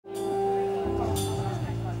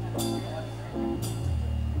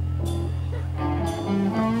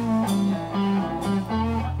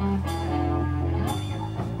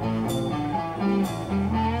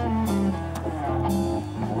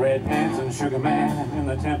sugar man in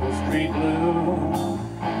the Temple Street blue,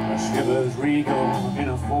 a shivers regal in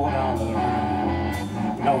a $4 room,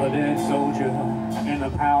 another dead soldier in the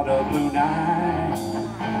powder blue night,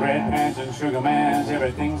 red pants and sugar man's,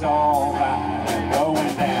 everything's all right.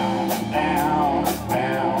 Going down, down,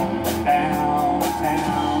 down,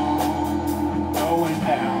 downtown, going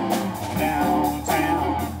down,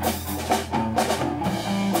 downtown.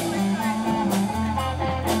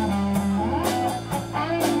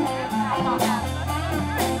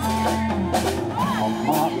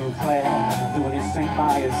 Doing his St.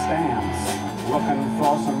 by his stance, looking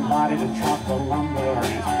for somebody to chop the lumber in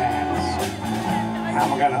his pants. How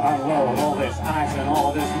am I gonna unload all this ice and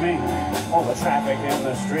all this meat, all the traffic in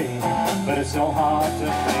the street? But it's so hard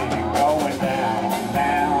to think. Going down,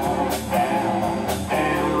 down, down,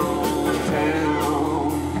 downtown,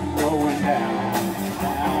 going down,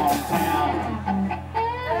 downtown.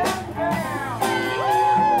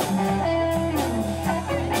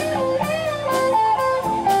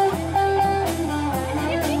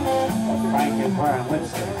 Wearing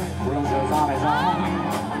lipstick, bruises on his arm.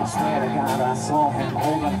 I swear to God I saw him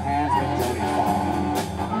holding hands with Jody Farm.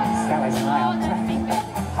 Sally's high on crack,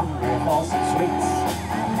 hungry for some sweets.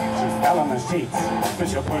 She fell on the sheets, but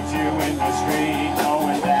she'll put you in the street.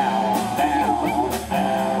 Going down, down,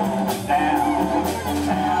 down, down, down.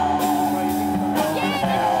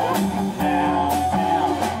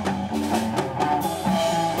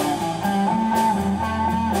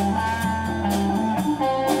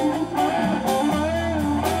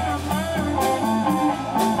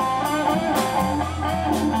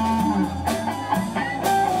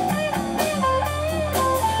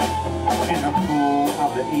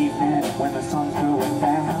 Evening when the sun's going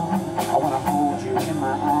down, I want to hold you in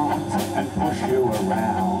my arms and push you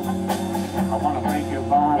around. I want to break your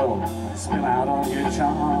bottle, spill out all your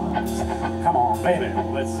charms. Come on baby,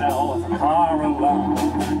 let's sell the car alone.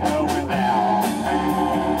 Going down,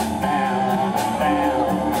 down, down,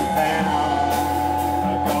 down, down.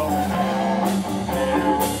 Going down,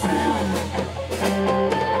 down,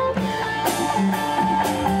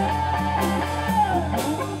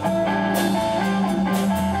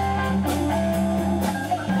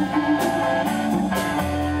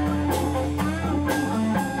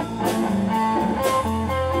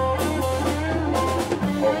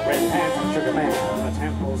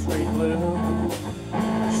 Street blue,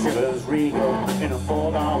 shivers regal in a $4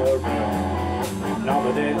 room,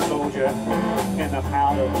 another dead soldier in the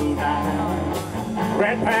powder blue night,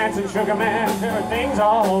 red pants and sugar man, everything's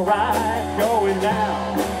all right. Going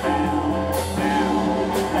down, down, down,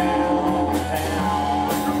 down,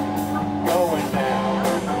 down, going down,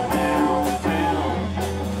 downtown,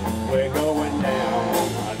 we're going down,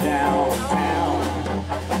 downtown,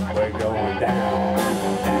 we're going down.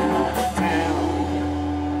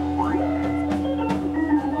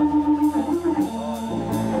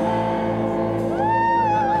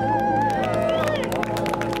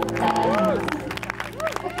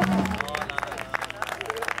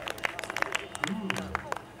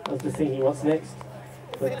 Thinking what's next,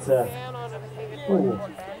 but oh,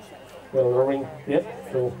 got a little ring.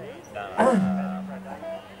 Yep, cool.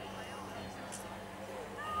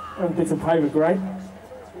 Bits of paper, great.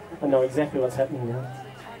 I know exactly what's happening now.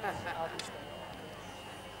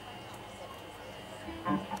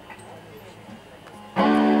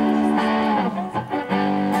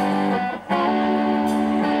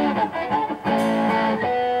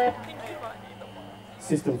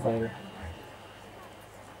 System failure.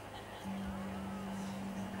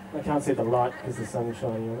 I can't see the light because the sun's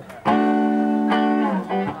shining on it.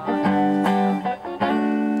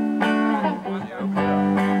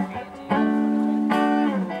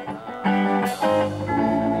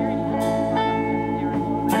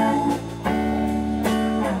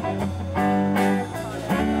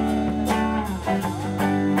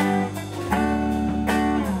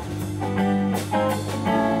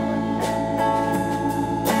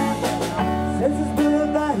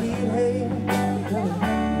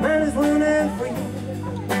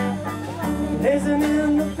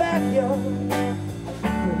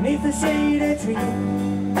 Beneath the shady tree,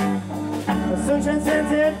 a sunshine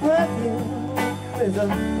scented perfume. There's a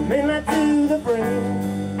midnight to the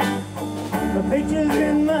brain. The picture's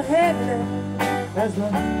in my head now as my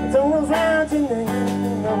tongue rolls round your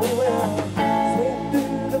name. Oh well, swing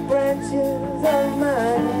through the branches of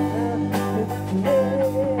mine.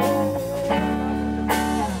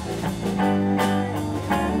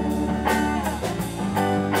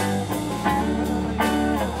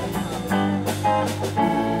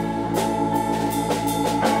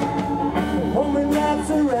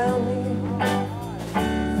 around me,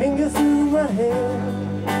 fingers through my hair,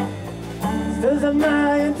 stirs up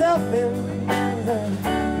my endorphins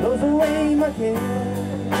and blows away my care.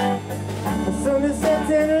 The sun is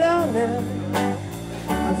setting low now,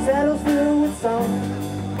 the saddle's filled with song.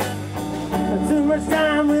 Too much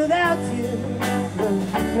time without you, but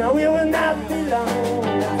now we will not be long.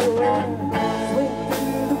 So we'll swing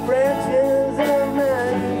through the branches of my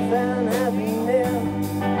newfound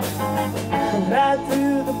happiness, ride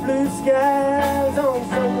through the blue skies on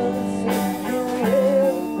summer's sweet career.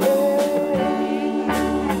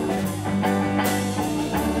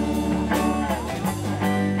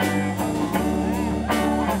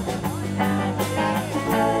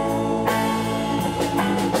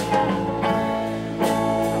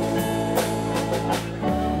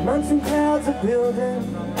 Monsoon clouds are building,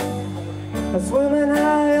 are swimming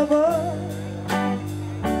high above,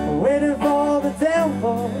 waiting for the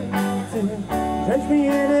downfall to drench me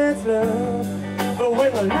in its love. But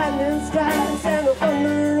when the lightning strikes and the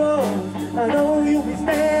thunder roars, I know you'll be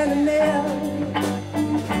standing there,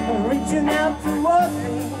 reaching out towards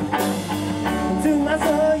me. To my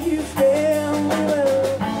soul you stare, we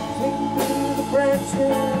will swing through the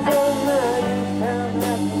branches of my newfound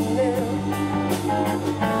happiness,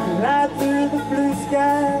 ride through the blue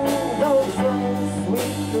skies on summer's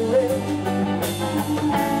sweet caress,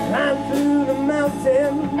 climb through the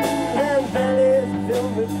mountains and valleys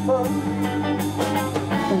filled with fun,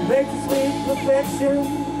 and make the sweet perfection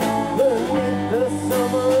beneath the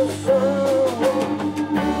summer sun.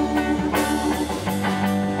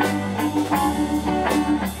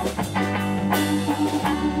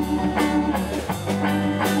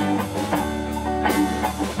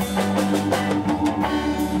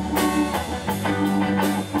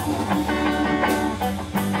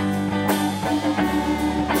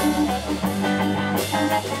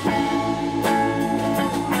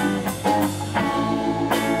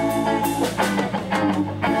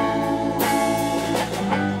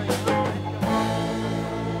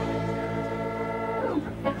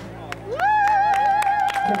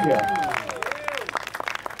 Thank you.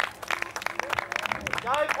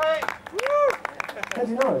 How'd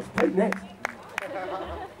you know? It's Pete next.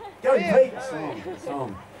 Go Pete!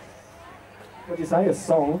 Song. What'd you say? A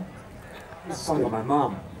song? It's a song of my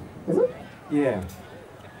mum. Is it? Yeah.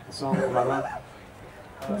 A song of my mum.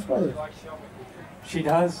 I suppose. She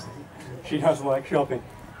does. She does like shopping.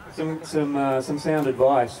 Some sound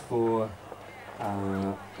advice for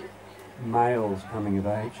males coming of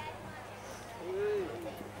age.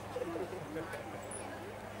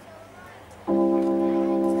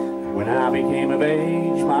 When I became of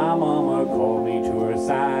age, my mama called me to her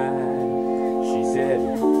side. She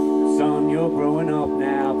said, "Son, you're growing up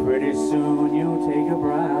now. Pretty soon you'll take a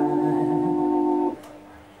bride."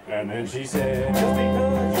 And then she said, "Just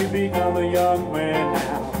because you become a young man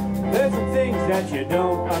now, there's some things that you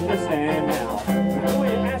don't understand now. Before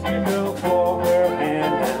you ask your girl for her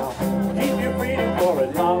hand now, keep your freedom for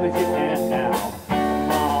as long as you can now."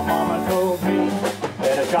 My mama told me,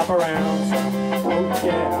 better shop around, son. Oh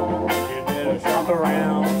yeah, you better shop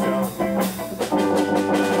around, son.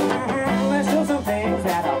 There's still some things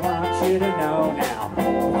that I want you to know now.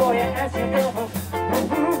 Before you ask your girl for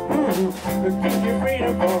keep your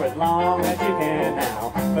freedom for as long as you can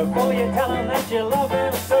now. Before you tell them that you love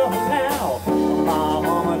them so now. My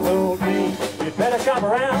mama told me, you'd better shop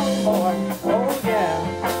around, boy. Oh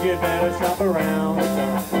yeah, you'd better shop around,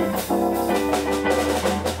 son.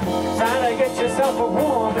 Try to get yourself a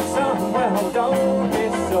woman, son. Well, don't be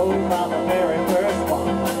sold by the very first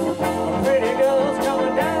one. Pretty girls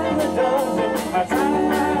coming down the dozen. I try to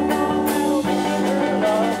find one that'll be her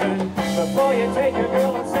loving. Before you take a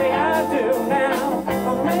girl and say I do now,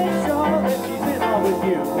 make sure that she's in all with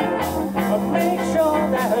you now. Make sure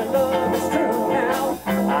that her love is true now.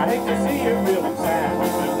 I hate to see you feeling sad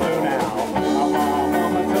and blue now. My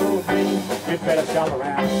mama told me you'd better shop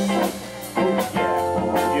around. Oh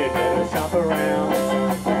yeah, you'd better shop around.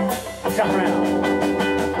 Shop around.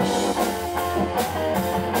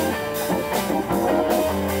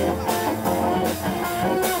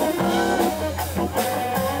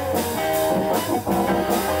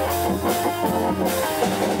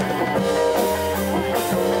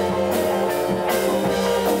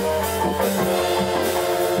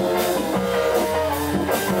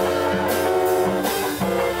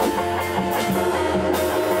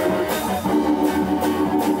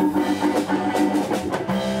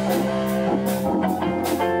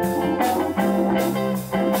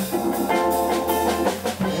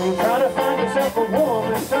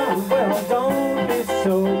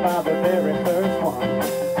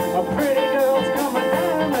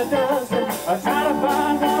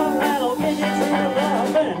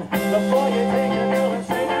 Before you take a girl and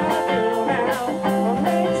say I do now.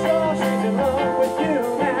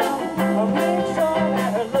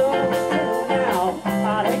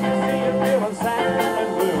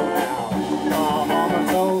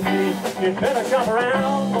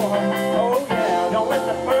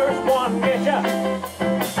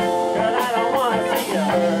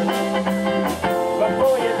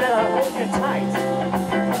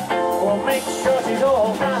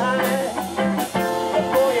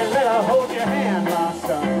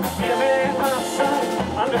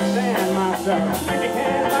 You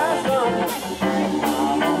can't buy some.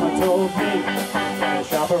 My mama told me to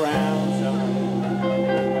shop around some.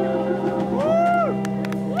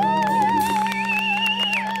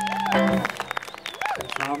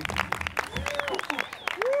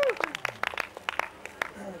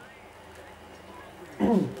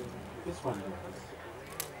 This one.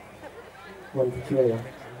 One peculiar.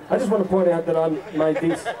 I just want to point out that I made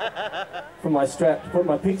this from my strap to put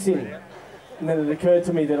my picks in. And then it occurred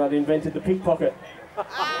to me that I'd invented the pickpocket.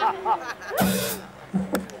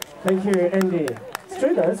 Thank you, Andy. It's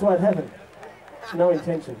true though, that's why it happened. No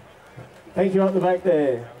intention. Thank you up the back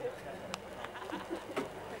there.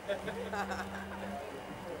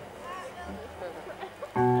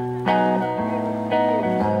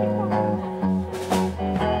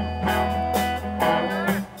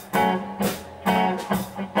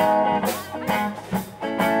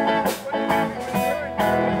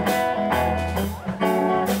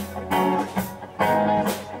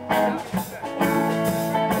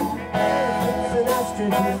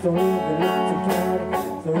 Don't even look to count,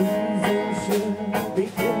 so easy should be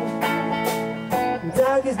cool.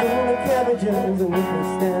 Doggies doing the cabbages and witness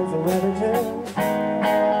stands and ravages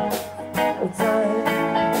of time.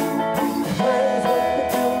 Friends what they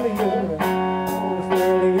do to you, almost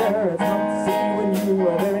earlier. It's hard to see when you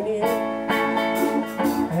are very near.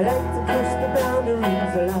 I like to push the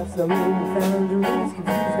boundaries, the life's no mean boundaries. Confused,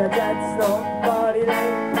 I tried to start the party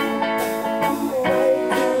line. Way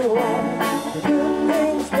too hard, the good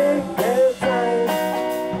things take their time.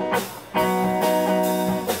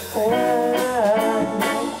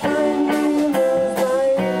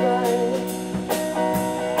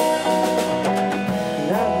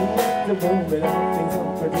 But all things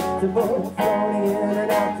unpredictable, floating in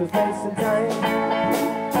and out of space and time.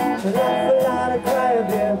 I laugh a lot, I cry a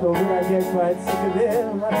bit, but when I get quite sick of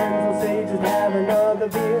it, my friends will say just have another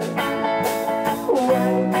beer.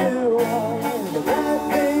 Way too hard, the bad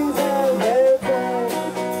things have their time.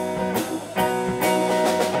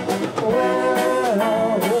 Well,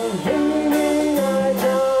 all the meaning I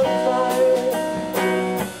can't find.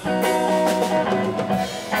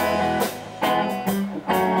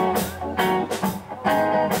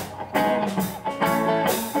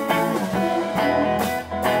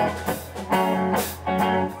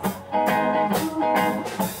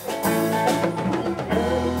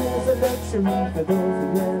 For those who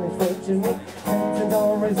manage fortunate, tensions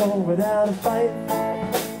always on without a fight.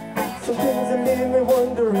 Some things that leave me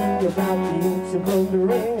wondering about the ancient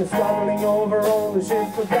blundering and squabbling over all the shit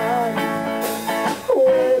for God.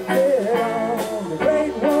 Where did all the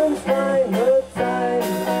great ones find the time?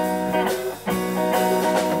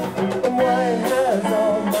 And why has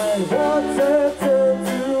all my water turned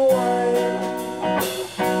to wine?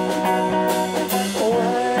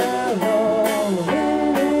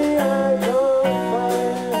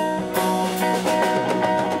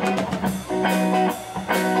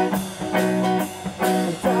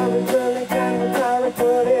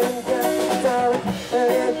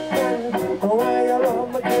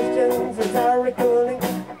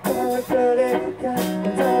 Rhetorical